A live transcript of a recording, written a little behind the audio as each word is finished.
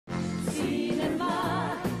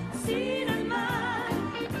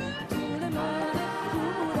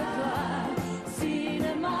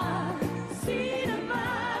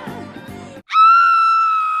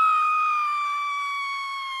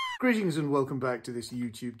Greetings and welcome back to this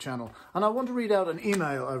YouTube channel, and I want to read out an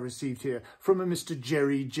email I received here from a Mr.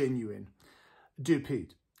 Jerry Genuine. Dear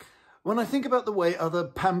Pete, when I think about the way other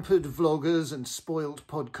pampered vloggers and spoilt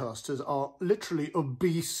podcasters are literally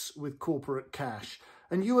obese with corporate cash,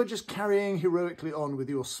 and you are just carrying heroically on with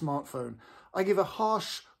your smartphone, I give a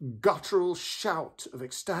harsh, guttural shout of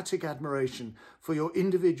ecstatic admiration for your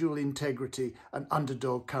individual integrity and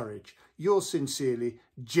underdog courage. Yours sincerely,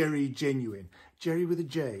 Jerry Genuine. Jerry with a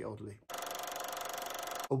J, oddly.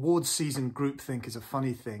 Awards season groupthink is a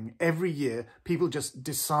funny thing. Every year, people just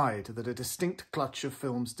decide that a distinct clutch of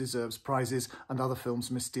films deserves prizes and other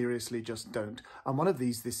films mysteriously just don't. And one of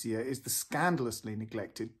these this year is the scandalously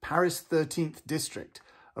neglected Paris 13th District,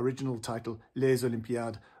 original title Les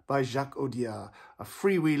Olympiades, by Jacques Audiard, a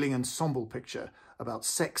freewheeling ensemble picture about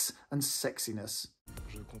sex and sexiness.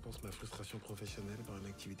 Je compense ma frustration professionnelle par une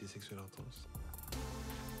activité sexuelle intense.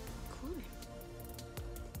 Cool.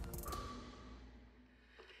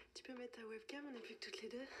 Tu peux mettre ta webcam, on n'est plus que toutes les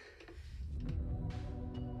deux.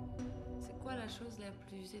 C'est quoi la chose la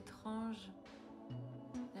plus étrange,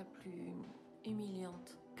 la plus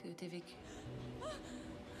humiliante que t'aies vécue?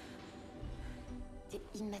 T'es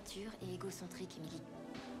immature et égocentrique, Emily.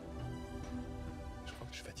 Je crois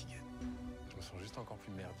que je suis fatigué. Je me sens juste encore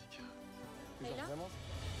plus merdique. Et là Vraiment...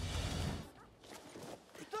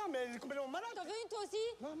 Putain, mais elle est complètement malade! T'en veux une toi aussi?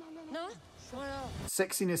 Non. Non? Voilà.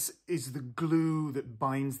 Sexiness is the glue that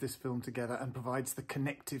binds this film together and provides the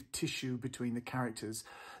connective tissue between the characters.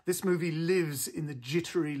 This movie lives in the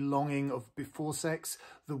jittery longing of before sex,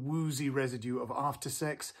 the woozy residue of after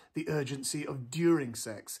sex, the urgency of during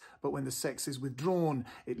sex. But when the sex is withdrawn,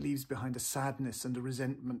 it leaves behind a sadness and a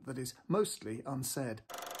resentment that is mostly unsaid.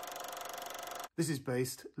 This is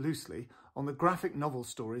based, loosely, on the graphic novel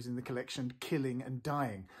stories in the collection Killing and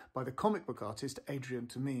Dying by the comic book artist Adrian,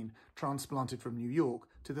 transplanted from New York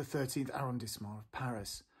to the 13th arrondissement of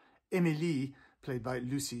Paris. Émilie, played by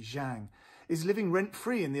Lucy Zhang, is living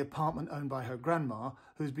rent-free in the apartment owned by her grandma,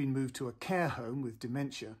 who's been moved to a care home with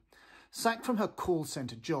dementia. Sacked from her call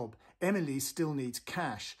centre job, Emily still needs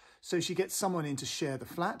cash, so she gets someone in to share the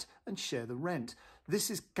flat and share the rent. This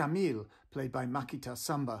is Camille, played by Makita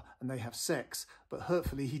Samba, and they have sex, but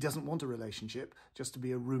hurtfully he doesn't want a relationship, just to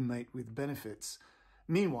be a roommate with benefits.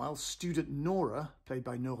 Meanwhile, student Nora, played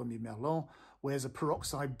by Noémie Merlan, wears a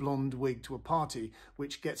peroxide blonde wig to a party,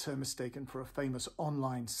 which gets her mistaken for a famous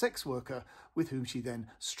online sex worker, with whom she then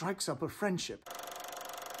strikes up a friendship.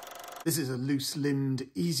 This is a loose-limbed,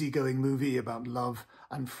 easygoing movie about love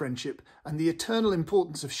and friendship and the eternal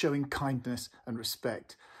importance of showing kindness and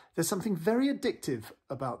respect. There's something very addictive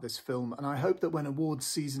about this film, and I hope that when awards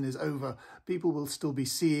season is over, people will still be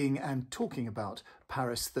seeing and talking about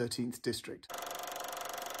Paris 13th District.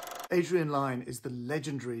 Adrian Lyne is the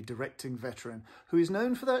legendary directing veteran who is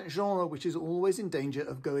known for that genre which is always in danger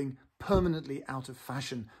of going permanently out of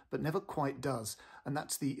fashion, but never quite does, and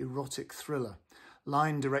that's the erotic thriller.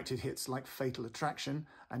 Lyne directed hits like Fatal Attraction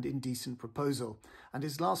and Indecent Proposal, and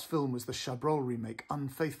his last film was the Chabrol remake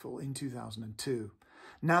Unfaithful in 2002.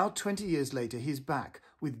 Now, 20 years later, he's back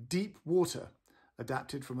with Deep Water,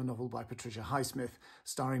 adapted from a novel by Patricia Highsmith,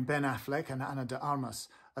 starring Ben Affleck and Ana de Armas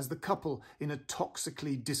as the couple in a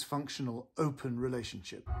toxically dysfunctional open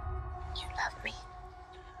relationship. You love me.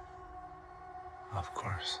 Of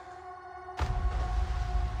course.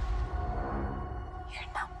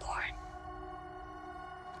 You're not bored.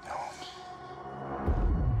 No.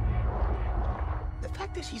 The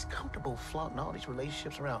fact that she's comfortable flaunting all these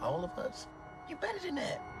relationships around all of us, you're better than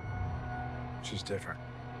that. She's different.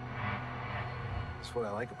 That's what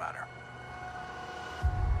I like about her.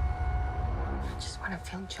 I just want to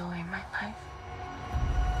feel joy in my life.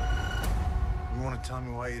 You want to tell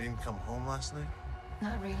me why you didn't come home last night?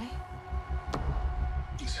 Not really.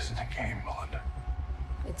 This isn't a game, Melinda.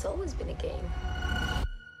 It's always been a game.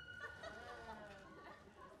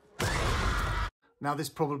 Now, this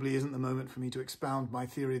probably isn't the moment for me to expound my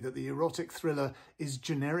theory that the erotic thriller is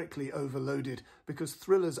generically overloaded, because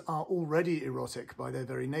thrillers are already erotic by their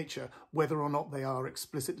very nature, whether or not they are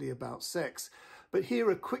explicitly about sex. But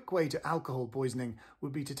here, a quick way to alcohol poisoning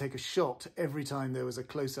would be to take a shot every time there was a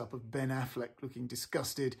close-up of Ben Affleck looking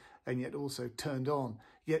disgusted and yet also turned on,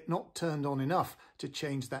 yet not turned on enough to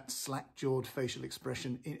change that slack-jawed facial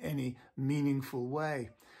expression in any meaningful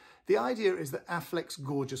way. The idea is that Affleck's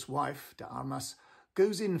gorgeous wife, de Armas,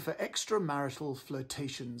 goes in for extramarital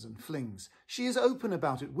flirtations and flings. She is open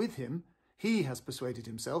about it with him. He has persuaded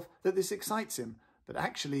himself that this excites him, but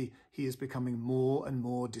actually he is becoming more and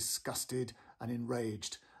more disgusted and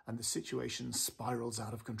enraged, and the situation spirals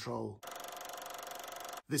out of control.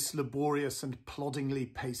 This laborious and ploddingly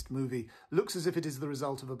paced movie looks as if it is the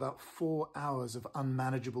result of about 4 hours of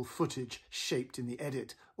unmanageable footage shaped in the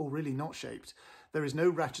edit, or really not shaped. There is no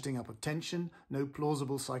ratcheting up of tension, no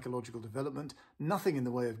plausible psychological development, nothing in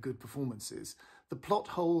the way of good performances. The plot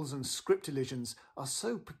holes and script elisions are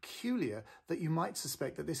so peculiar that you might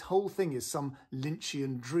suspect that this whole thing is some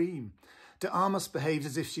Lynchian dream. De Armas behaves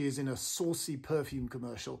as if she is in a saucy perfume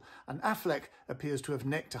commercial, and Affleck appears to have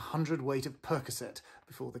necked 100 weight of Percocet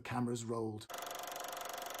before the cameras rolled.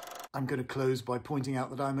 I'm going to close by pointing out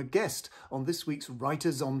that I'm a guest on this week's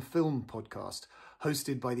Writers on Film podcast,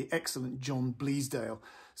 hosted by the excellent John Bleasdale.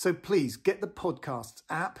 So please get the podcast's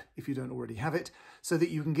app, if you don't already have it, so that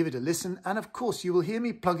you can give it a listen. And of course, you will hear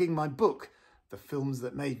me plugging my book, The Films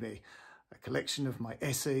That Made Me, a collection of my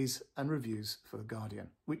essays and reviews for The Guardian,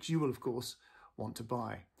 which you will, of course, want to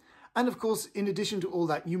buy. And of course, in addition to all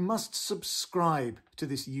that, you must subscribe to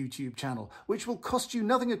this YouTube channel, which will cost you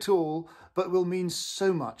nothing at all, but will mean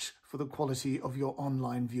so much for the quality of your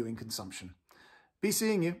online viewing consumption. Be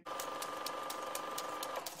seeing you.